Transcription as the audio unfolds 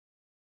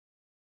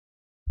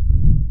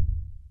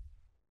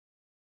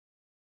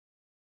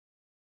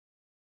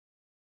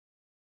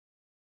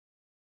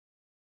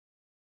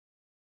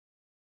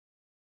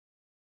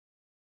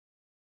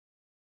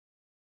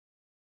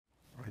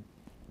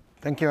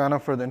Thank you, Anna,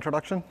 for the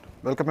introduction.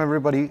 Welcome,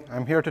 everybody.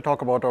 I'm here to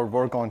talk about our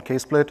work on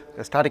KSplit,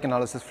 a static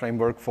analysis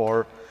framework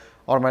for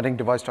automating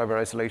device driver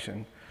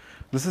isolation.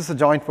 This is a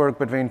joint work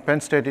between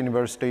Penn State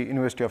University,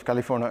 University of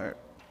California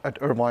at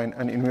Irvine,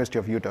 and University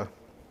of Utah.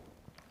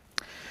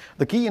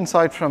 The key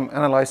insight from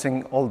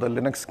analyzing all the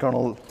Linux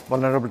kernel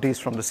vulnerabilities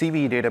from the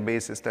CVE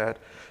database is that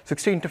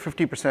 16 to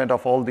 50%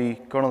 of all the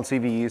kernel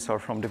CVEs are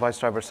from device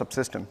driver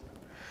subsystem.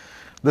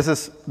 This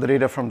is the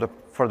data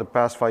for the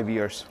past 5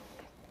 years.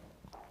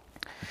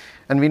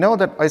 And we know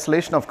that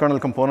isolation of kernel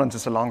components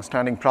is a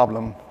long-standing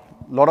problem.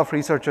 A lot of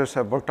researchers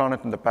have worked on it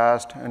in the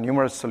past, and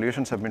numerous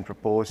solutions have been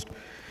proposed.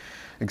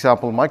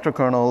 Example,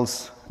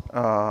 microkernels,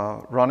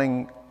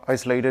 running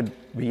isolated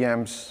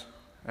VMs,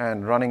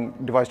 and running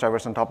device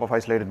drivers on top of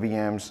isolated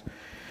VMs,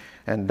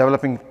 and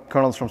developing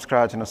kernels from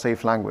scratch in a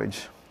safe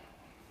language.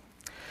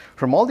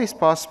 From all these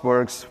past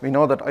works, we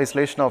know that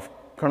isolation of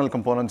kernel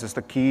components is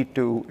the key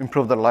to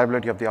improve the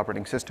reliability of the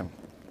operating system.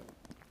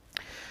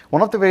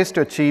 One of the ways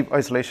to achieve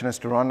isolation is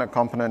to run a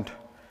component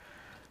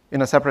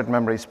in a separate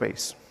memory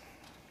space.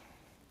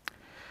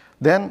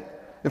 Then,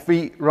 if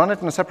we run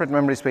it in a separate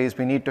memory space,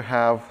 we need to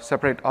have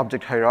separate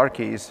object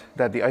hierarchies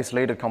that the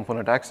isolated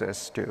component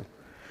access to,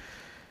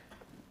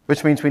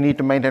 which means we need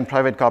to maintain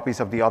private copies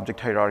of the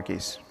object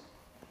hierarchies.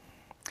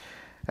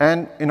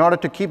 And in order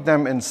to keep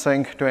them in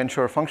sync to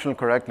ensure functional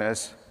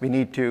correctness, we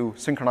need to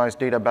synchronize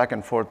data back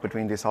and forth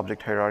between these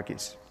object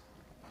hierarchies.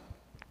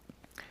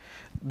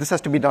 This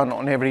has to be done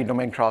on every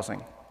domain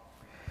crossing.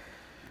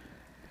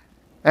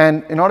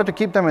 And in order to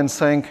keep them in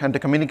sync and to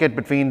communicate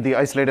between the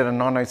isolated and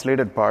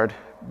non-isolated part,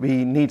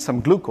 we need some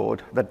glue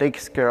code that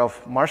takes care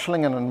of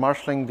marshalling and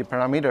unmarshalling the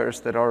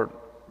parameters that are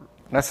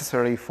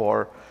necessary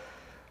for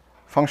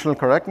functional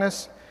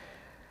correctness,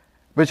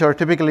 which are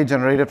typically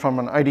generated from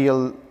an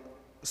ideal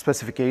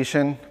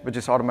specification, which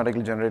is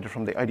automatically generated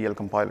from the ideal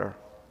compiler.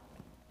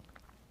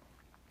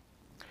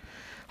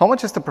 How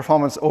much is the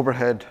performance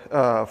overhead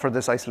for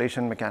this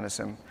isolation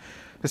mechanism?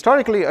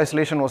 Historically,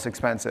 isolation was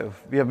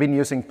expensive. We have been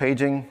using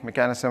paging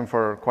mechanism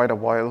for quite a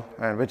while,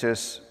 which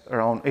is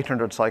around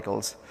 800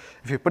 cycles.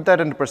 If you put that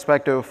into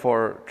perspective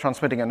for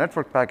transmitting a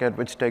network packet,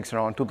 which takes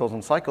around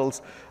 2,000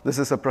 cycles, this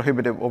is a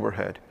prohibitive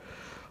overhead.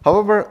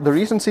 However, the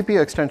recent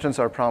CPU extensions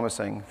are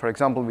promising. For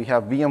example, we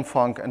have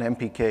VMFunc and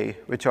MPK,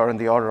 which are in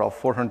the order of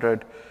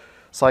 400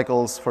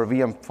 cycles for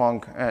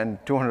VMFunc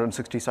and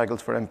 260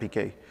 cycles for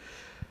MPK.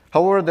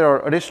 However, there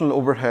are additional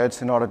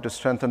overheads in order to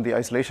strengthen the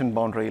isolation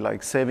boundary,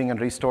 like saving and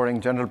restoring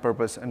general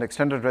purpose and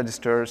extended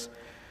registers,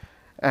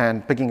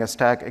 and picking a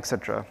stack,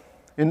 etc.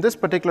 In this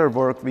particular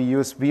work, we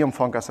use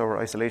VMFunc as our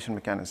isolation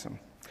mechanism.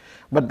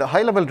 But the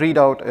high-level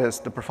readout is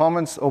the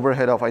performance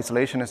overhead of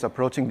isolation is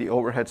approaching the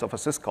overheads of a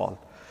syscall.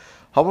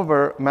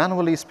 However,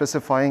 manually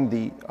specifying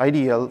the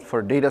ideal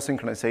for data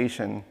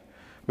synchronization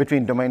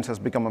between domains has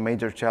become a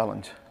major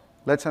challenge.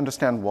 Let's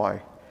understand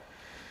why.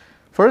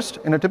 First,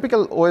 in a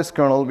typical OS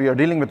kernel, we are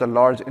dealing with a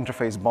large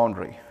interface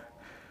boundary.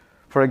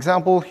 For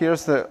example,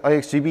 here's the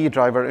Ixgbe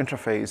driver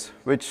interface,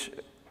 which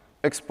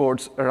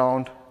exports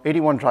around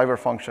 81 driver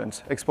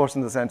functions. Exports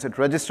in the sense it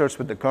registers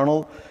with the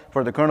kernel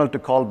for the kernel to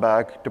call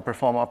back to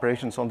perform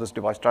operations on this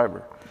device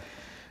driver.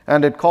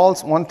 And it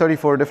calls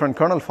 134 different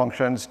kernel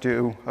functions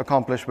to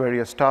accomplish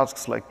various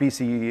tasks like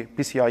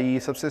PCIe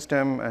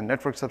subsystem and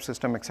network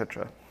subsystem,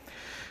 etc.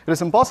 It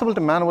is impossible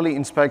to manually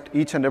inspect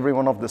each and every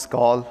one of this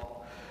call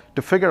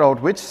to figure out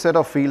which set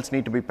of fields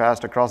need to be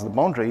passed across the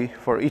boundary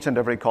for each and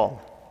every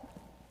call.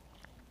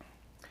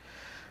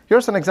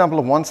 Here's an example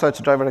of one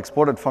such driver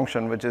exported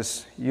function, which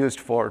is used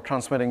for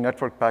transmitting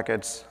network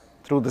packets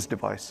through this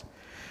device.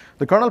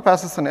 The kernel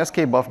passes an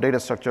skbuff data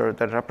structure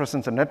that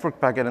represents a network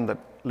packet in the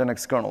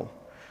Linux kernel.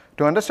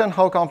 To understand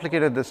how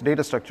complicated this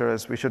data structure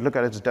is, we should look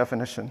at its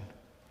definition.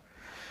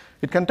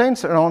 It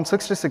contains around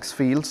 66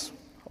 fields,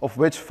 of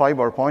which 5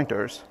 are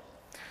pointers.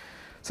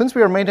 Since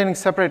we are maintaining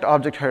separate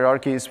object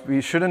hierarchies,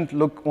 we shouldn't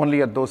look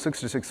only at those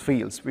 66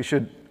 fields. We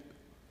should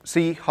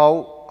see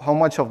how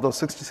much of those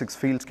 66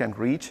 fields can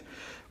reach,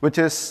 which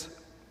is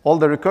all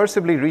the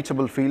recursively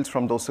reachable fields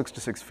from those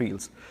 66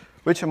 fields,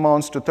 which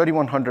amounts to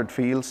 3,100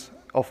 fields,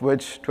 of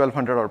which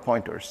 1,200 are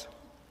pointers.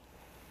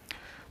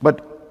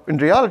 But in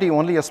reality,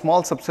 only a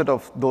small subset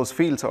of those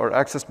fields are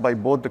accessed by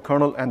both the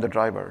kernel and the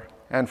driver.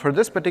 And for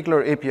this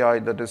particular API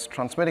that is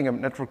transmitting a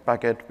network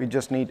packet, we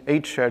just need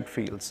 8 shared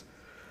fields.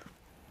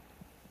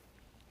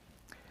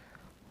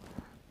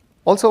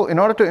 Also, in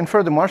order to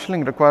infer the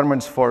marshalling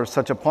requirements for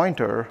such a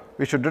pointer,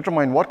 we should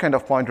determine what kind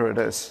of pointer it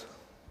is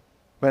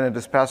when it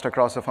is passed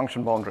across a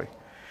function boundary.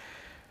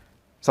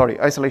 Sorry,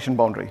 isolation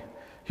boundary.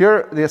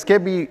 Here, the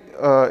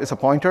Ixgbe is a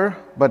pointer,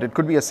 but it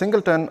could be a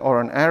singleton or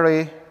an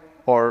array,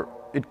 or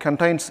it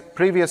contains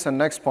previous and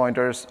next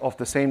pointers of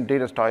the same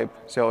data type.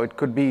 So it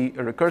could be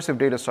a recursive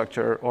data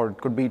structure, or it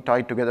could be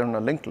tied together in a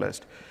linked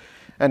list.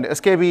 And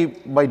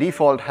Ixgbe, by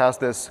default, has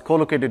this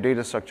collocated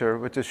data structure,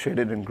 which is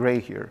shaded in gray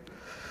here.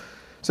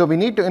 So we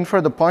need to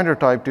infer the pointer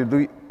type to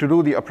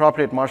do the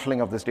appropriate marshalling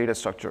of this data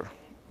structure.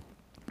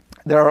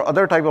 There are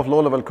other type of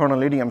low-level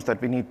kernel idioms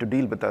that we need to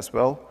deal with as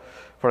well.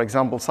 For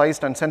example,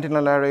 sized and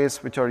sentinel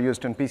arrays, which are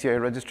used in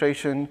PCI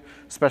registration,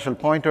 special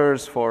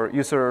pointers for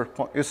user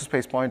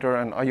space pointer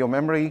and I/O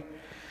memory,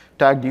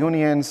 tagged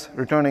unions,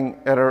 returning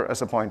error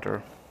as a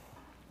pointer,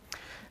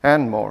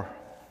 and more.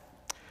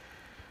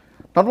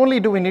 Not only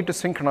do we need to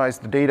synchronize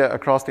the data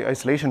across the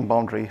isolation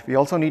boundary, we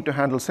also need to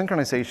handle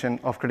synchronization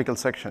of critical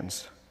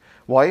sections.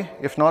 Why?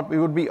 If not, we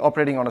would be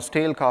operating on a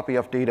stale copy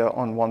of data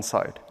on one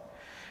side.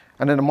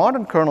 And in a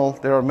modern kernel,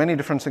 there are many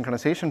different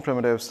synchronization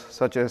primitives,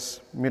 such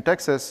as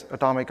mutexes,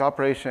 atomic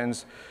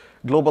operations,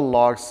 global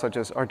logs, such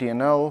as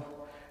RTNL,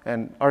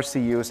 and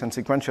RCUs, and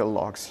sequential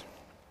logs.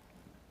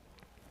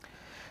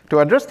 To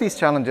address these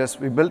challenges,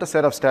 we built a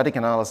set of static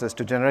analysis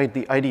to generate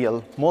the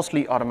ideal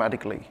mostly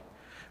automatically.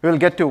 We'll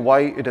get to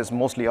why it is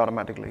mostly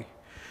automatically.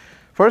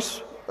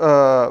 First,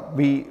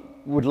 we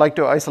would like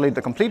to isolate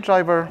the complete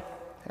driver,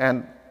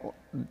 and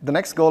the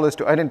next goal is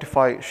to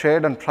identify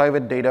shared and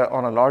private data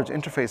on a large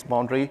interface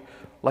boundary,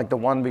 like the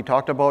one we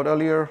talked about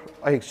earlier.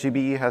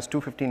 Ixgbe has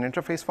 215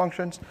 interface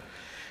functions.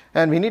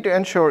 And we need to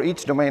ensure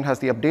each domain has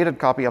the updated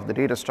copy of the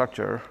data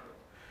structure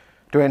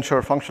to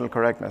ensure functional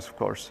correctness, of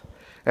course.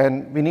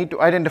 And we need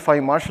to identify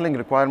marshalling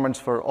requirements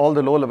for all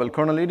the low-level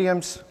kernel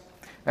idioms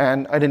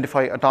and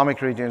identify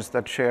atomic regions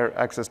that share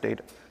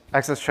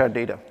access shared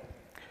data.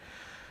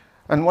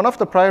 And one of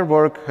the prior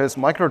work is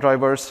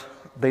microdrivers.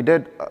 They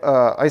did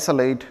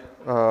isolate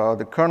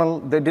the kernel.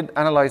 They did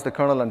analyze the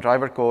kernel and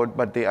driver code,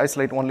 but they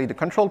isolate only the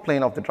control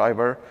plane of the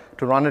driver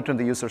to run it in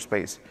the user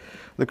space.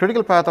 The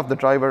critical path of the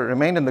driver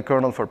remained in the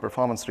kernel for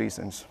performance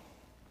reasons.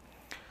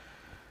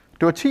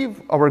 To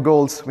achieve our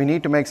goals, we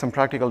need to make some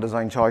practical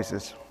design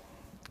choices.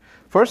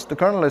 First, the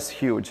kernel is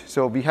huge,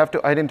 so we have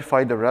to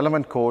identify the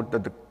relevant code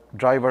that the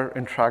driver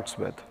interacts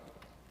with.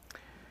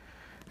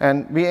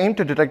 And we aim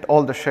to detect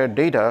all the shared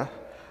data,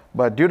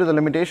 but due to the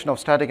limitation of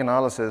static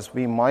analysis,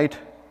 we might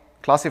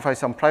classify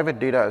some private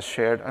data as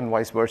shared and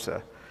vice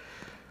versa,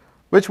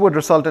 which would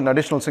result in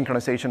additional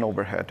synchronization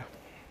overhead.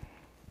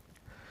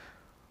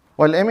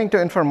 While aiming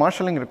to infer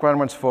marshalling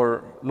requirements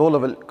for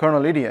low-level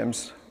kernel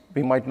idioms,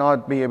 we might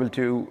not be able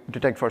to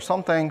detect for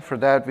something. For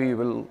that, we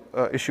will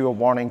issue a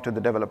warning to the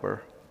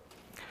developer.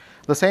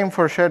 The same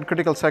for shared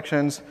critical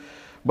sections,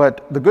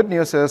 but the good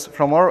news is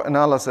from our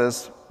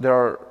analysis,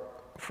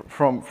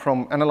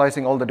 from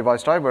analyzing all the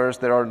device drivers,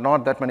 there are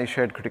not that many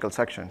shared critical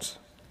sections.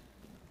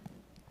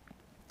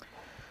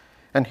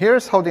 And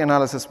here's how the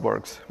analysis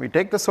works. We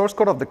take the source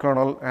code of the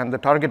kernel and the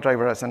target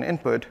driver as an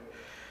input,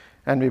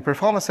 and we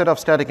perform a set of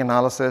static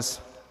analysis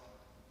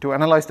to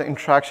analyze the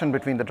interaction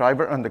between the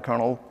driver and the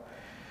kernel.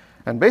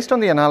 And based on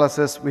the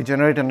analysis, we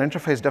generate an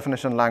interface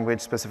definition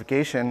language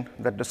specification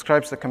that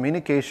describes the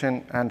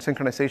communication and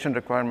synchronization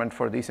requirement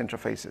for these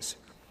interfaces.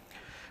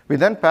 We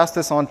then pass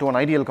this on to an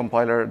ideal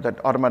compiler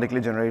that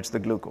automatically generates the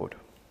glue code.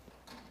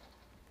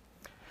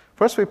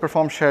 First, we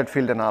perform shared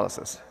field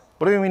analysis.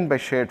 What do we mean by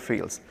shared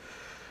fields?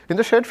 In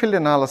the shared field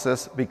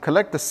analysis, we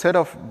collect the set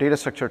of data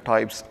structure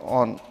types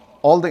on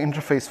all the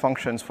interface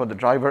functions for the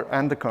driver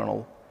and the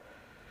kernel.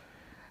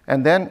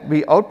 And then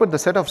we output the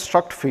set of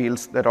struct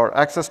fields that are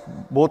accessed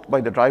both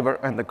by the driver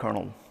and the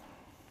kernel.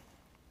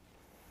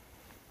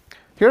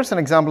 Here's an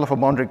example of a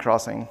boundary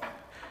crossing.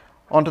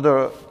 Onto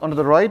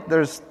the right,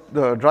 there's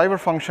the driver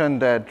function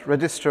that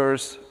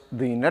registers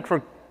the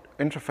network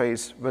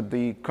interface with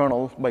the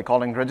kernel by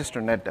calling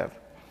register netdev.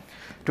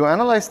 To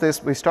analyze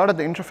this, we start at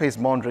the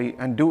interface boundary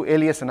and do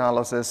alias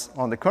analysis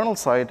on the kernel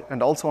side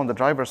and also on the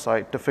driver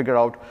side to figure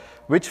out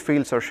which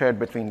fields are shared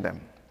between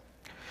them.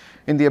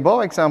 In the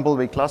above example,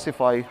 we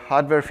classify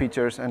hardware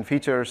features and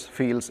features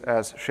fields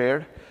as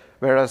shared,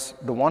 whereas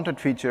the wanted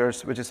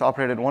features, which is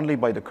operated only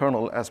by the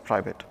kernel, as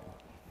private.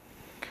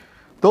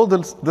 Though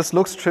this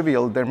looks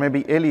trivial, there may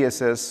be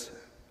aliases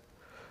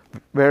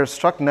where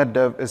struct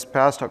netdev is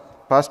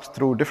passed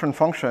through different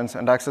functions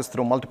and accessed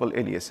through multiple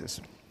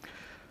aliases.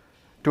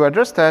 To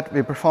address that,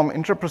 we perform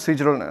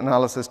interprocedural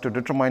analysis to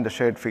determine the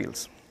shared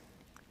fields,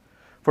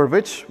 for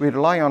which we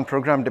rely on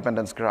program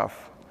dependence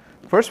graph.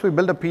 First, we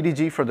build a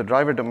PDG for the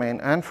driver domain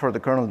and for the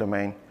kernel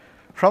domain.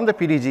 From the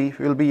PDG,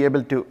 we will be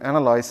able to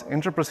analyze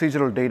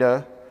interprocedural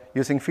data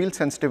using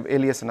field-sensitive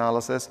alias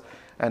analysis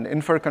and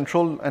infer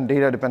control and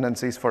data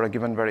dependencies for a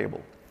given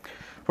variable.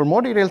 For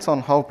more details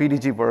on how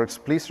PDG works,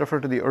 please refer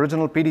to the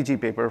original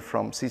PDG paper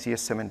from CCS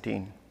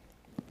 17.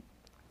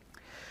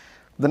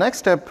 The next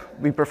step,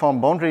 we perform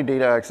boundary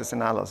data access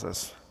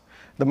analysis.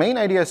 The main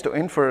idea is to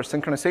infer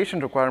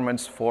synchronization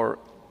requirements for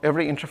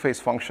every interface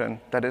function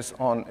that is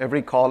on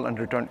every call and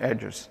return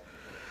edges.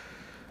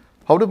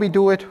 How do we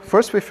do it?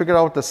 First, we figure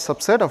out the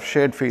subset of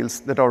shared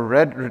fields that are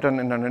read written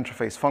in an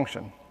interface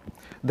function.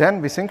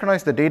 Then we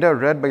synchronize the data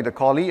read by the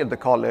callee at the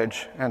call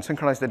edge and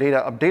synchronize the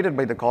data updated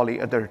by the callee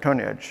at the return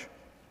edge.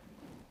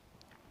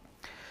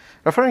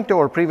 Referring to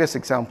our previous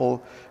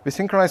example, we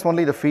synchronize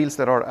only the fields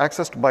that are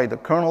accessed by the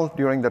kernel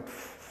during the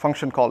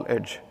function call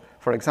edge.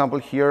 For example,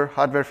 here,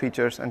 hardware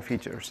features and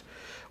features.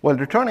 While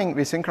returning,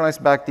 we synchronize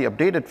back the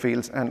updated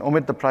fields and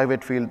omit the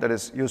private field that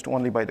is used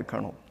only by the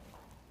kernel.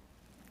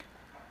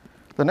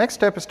 The next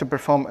step is to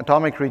perform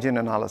atomic region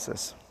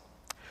analysis.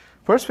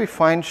 First, we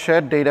find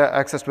shared data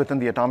accessed within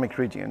the atomic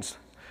regions.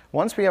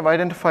 Once we have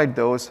identified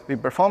those, we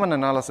perform an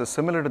analysis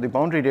similar to the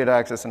boundary data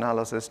access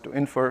analysis to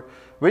infer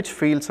which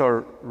fields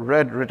are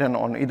read written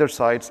on either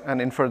sides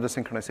and infer the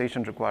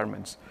synchronization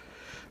requirements.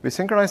 We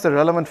synchronize the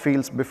relevant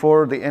fields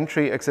before the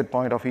entry-exit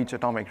point of each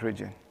atomic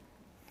region.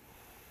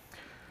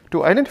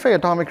 To identify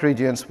atomic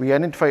regions, we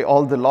identify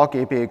all the lock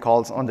API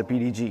calls on the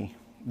PDG.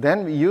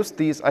 Then we use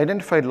these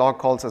identified lock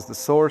calls as the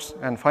source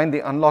and find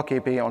the unlock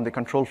API on the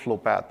control flow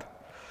path.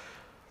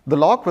 The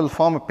lock will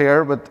form a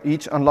pair with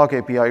each unlock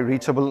API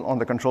reachable on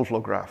the control flow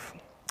graph.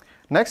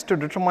 Next, to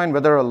determine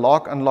whether a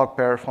lock-unlock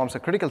pair forms a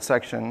critical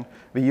section,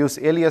 we use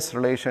alias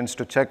relations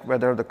to check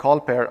whether the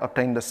call pair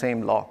obtain the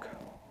same lock.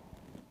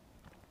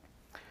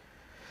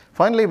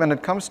 Finally, when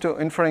it comes to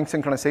inferring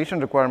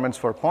synchronization requirements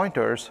for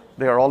pointers,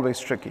 they are always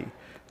tricky.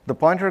 The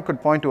pointer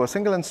could point to a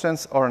single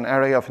instance or an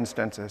array of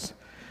instances.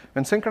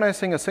 When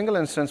synchronizing a single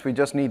instance, we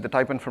just need the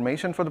type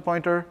information for the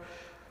pointer,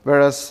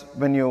 whereas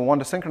when you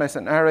want to synchronize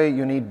an array,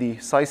 you need the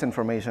size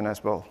information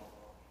as well.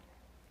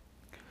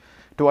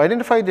 To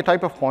identify the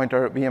type of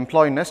pointer, we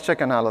employ nest check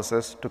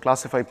analysis to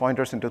classify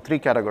pointers into 3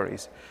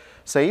 categories: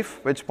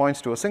 safe, which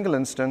points to a single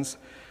instance;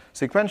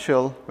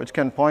 sequential, which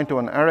can point to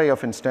an array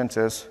of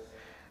instances;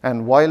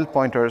 and while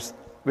pointers,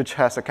 which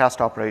has a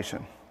cast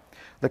operation.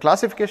 The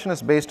classification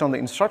is based on the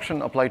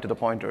instruction applied to the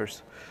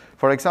pointers.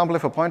 For example,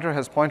 if a pointer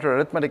has pointer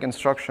arithmetic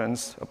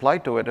instructions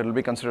applied to it, it will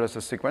be considered as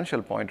a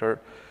sequential pointer,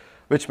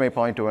 which may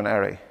point to an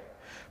array.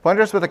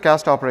 Pointers with a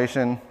cast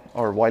operation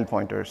are while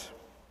pointers.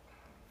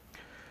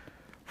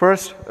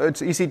 First,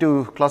 it's easy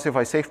to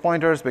classify safe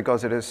pointers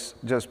because it is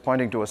just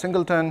pointing to a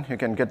singleton. You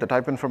can get the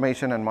type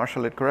information and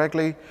marshal it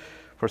correctly.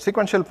 For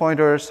sequential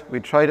pointers, we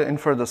try to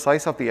infer the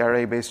size of the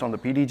array based on the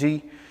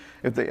PDG.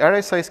 If the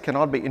array size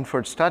cannot be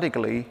inferred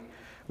statically,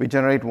 we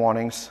generate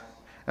warnings.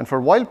 And for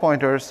while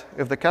pointers,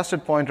 if the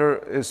casted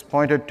pointer is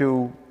pointed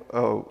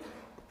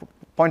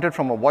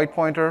from a white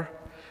pointer,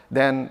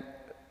 then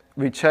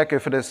we check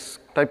if it is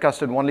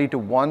typecasted only to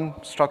one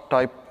struct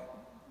type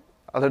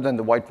other than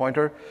the white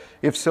pointer.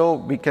 If so,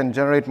 we can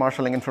generate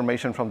marshalling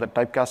information from the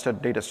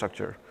typecasted data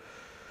structure.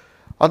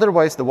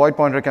 Otherwise, the white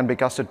pointer can be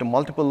casted to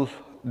multiple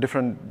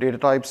different data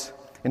types.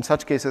 In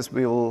such cases,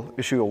 we will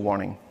issue a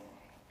warning.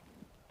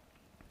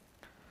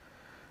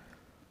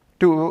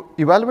 To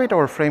evaluate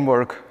our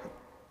framework,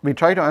 we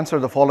try to answer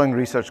the following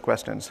research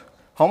questions.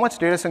 How much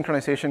data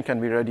synchronization can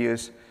we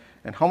reduce?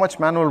 And how much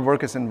manual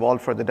work is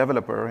involved for the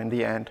developer in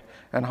the end?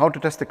 And how to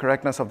test the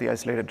correctness of the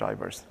isolated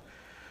drivers?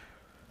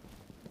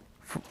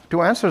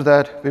 To answer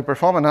that, we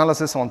perform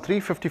analysis on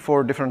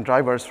 354 different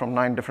drivers from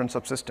 9 different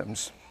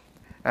subsystems.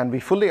 And we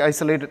fully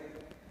isolate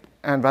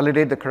and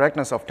validate the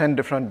correctness of 10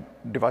 different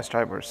device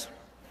drivers.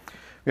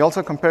 We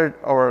also compared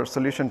our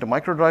solution to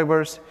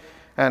microdrivers.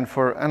 And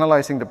for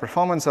analyzing the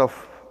performance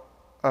of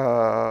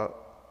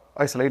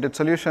isolated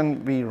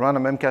solution, we run a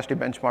memcached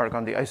benchmark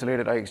on the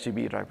isolated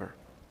Ixgbe driver.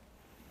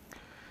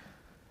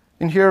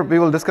 In here, we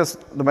will discuss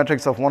the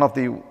metrics of one of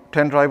the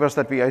 10 drivers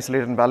that we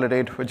isolate and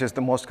validate, which is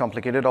the most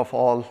complicated of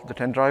all the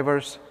 10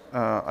 drivers,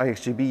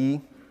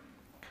 Ixgbe.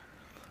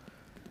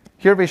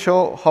 Here we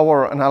show how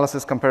our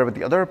analysis compares with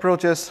the other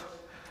approaches.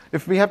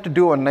 If we have to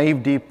do a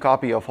naive deep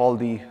copy of all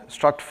the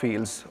struct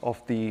fields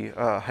of the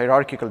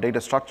hierarchical data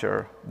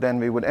structure, then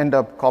we would end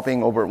up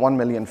copying over 1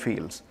 million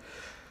fields.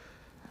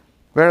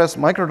 Whereas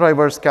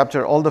microdrivers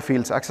capture all the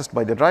fields accessed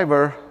by the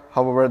driver,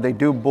 however, they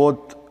do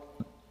both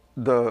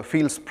the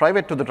fields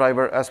private to the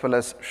driver as well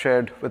as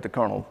shared with the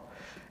kernel.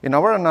 In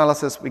our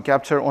analysis, we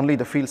capture only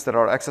the fields that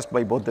are accessed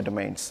by both the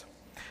domains.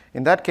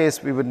 In that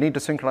case, we would need to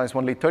synchronize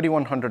only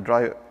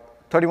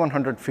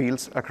 3,100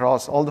 fields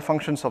across all the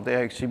functions of the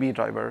Ixgbe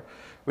driver,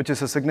 which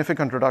is a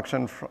significant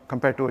reduction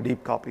compared to a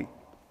deep copy.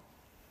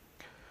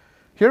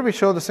 Here we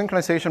show the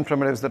synchronization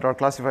primitives that are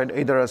classified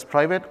either as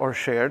private or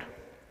shared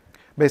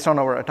based on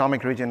our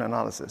atomic region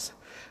analysis.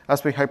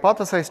 As we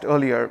hypothesized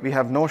earlier, we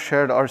have no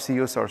shared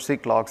RCUs or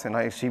seek locks in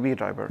Ixgbe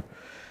driver.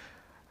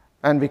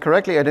 And we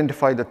correctly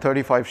identified the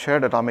 35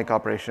 shared atomic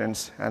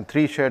operations and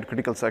 3 shared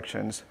critical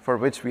sections for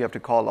which we have to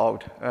call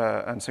out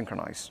and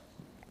synchronize.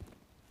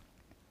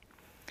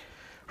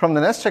 From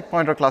the nest check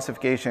pointer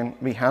classification,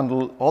 we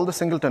handle all the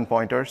singleton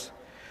pointers.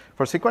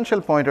 For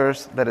sequential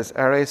pointers, that is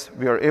arrays,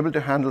 we are able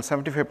to handle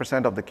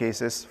 75% of the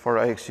cases for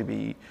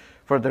Ixgbe.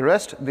 For the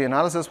rest, the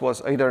analysis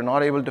was either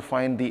not able to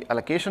find the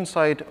allocation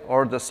site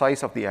or the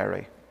size of the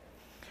array.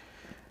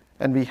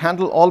 And we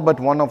handle all but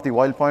one of the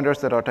while pointers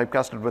that are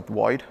typecasted with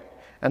void,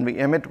 and we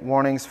emit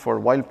warnings for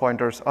while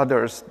pointers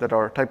others that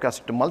are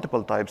typecasted to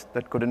multiple types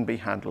that couldn't be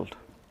handled.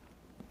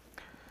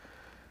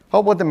 How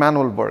about the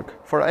manual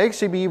work? For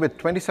Ixgbe with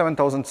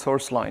 27,000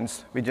 source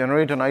lines, we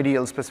generate an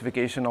ideal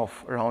specification of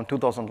around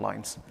 2,000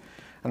 lines.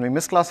 And we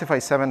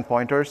misclassify 7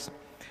 pointers,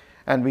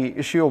 and we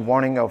issue a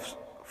warning of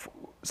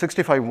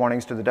 65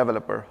 warnings to the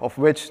developer, of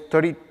which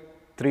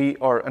 33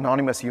 are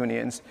anonymous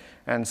unions,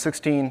 and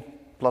 16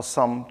 plus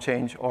some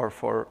change are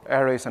for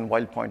arrays and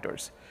while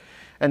pointers.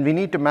 And we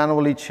need to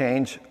manually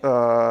change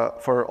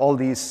for all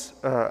these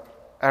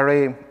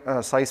array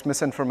size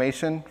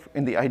misinformation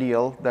in the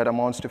IDL that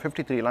amounts to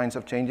 53 lines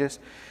of changes.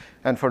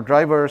 And for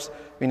drivers,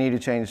 we need to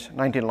change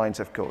 19 lines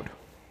of code.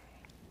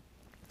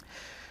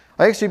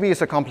 Ixgbe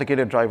is a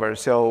complicated driver.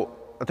 So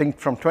I think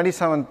from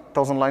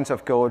 27,000 lines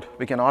of code,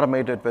 we can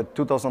automate it with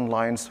 2,000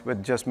 lines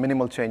with just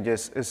minimal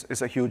changes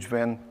is a huge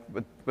win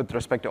with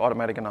respect to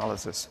automatic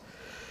analysis.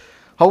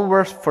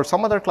 However, for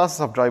some other classes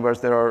of drivers,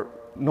 there are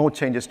no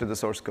changes to the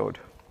source code.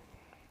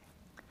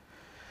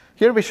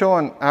 Here we show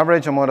an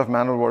average amount of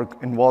manual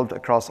work involved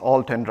across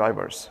all 10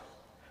 drivers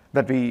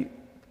that we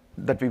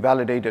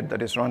validated,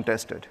 that is run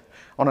tested.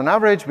 On an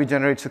average, we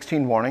generate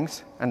 16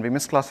 warnings, and we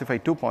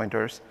misclassify 2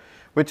 pointers,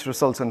 which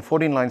results in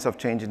 14 lines of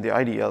change in the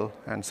IDL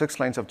and 6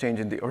 lines of change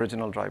in the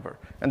original driver.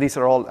 And these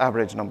are all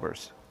average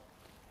numbers.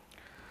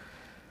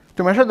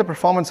 To measure the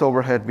performance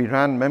overhead, we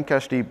ran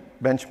memcached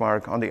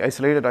benchmark on the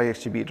isolated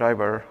Ixgbe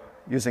driver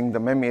using the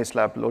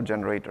memacelab load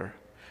generator.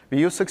 We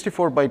use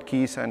 64-byte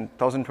keys and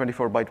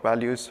 1024-byte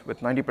values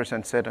with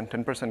 90% set and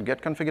 10%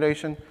 get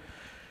configuration.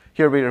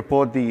 Here we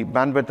report the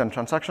bandwidth and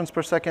transactions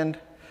per second.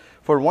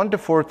 For 1 to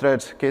 4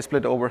 threads,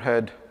 KSplit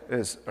overhead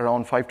is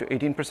around 5 to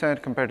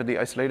 18% compared to the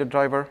isolated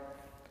driver,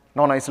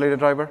 non-isolated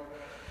driver.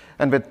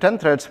 And with 10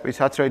 threads, we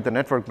saturate the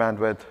network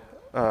bandwidth,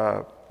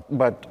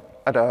 but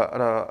at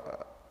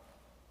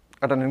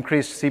an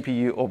increased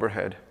CPU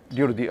overhead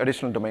due to the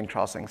additional domain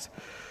crossings.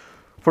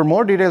 For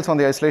more details on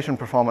the isolation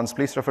performance,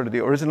 please refer to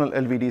the original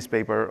LVD's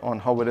paper on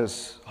how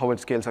it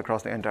scales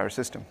across the entire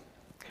system.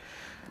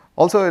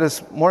 Also, it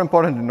is more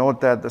important to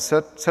note that the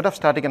set of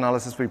static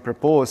analysis we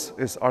propose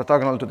is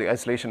orthogonal to the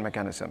isolation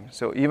mechanism.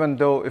 So even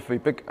though if we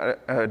pick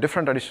a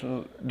different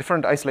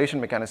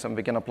isolation mechanism,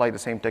 we can apply the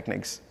same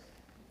techniques.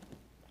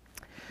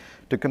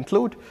 To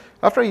conclude,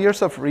 after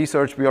years of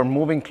research, we are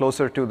moving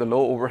closer to the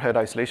low overhead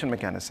isolation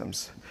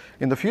mechanisms.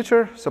 In the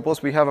future,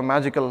 suppose we have a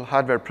magical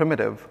hardware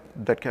primitive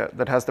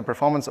that has the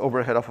performance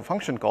overhead of a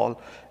function call,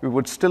 we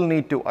would still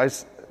need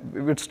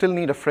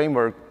a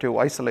framework to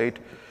isolate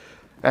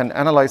and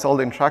analyze all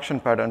the interaction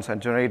patterns and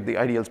generate the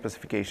ideal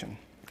specification.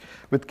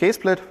 With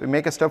KSplit, we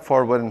make a step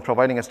forward in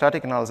providing a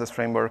static analysis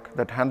framework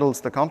that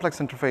handles the complex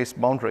interface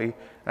boundary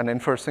and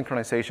infers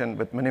synchronization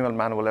with minimal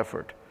manual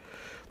effort.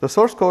 The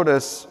source code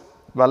is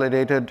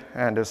validated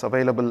and is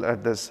available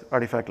at this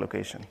artifact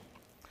location.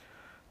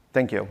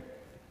 Thank you.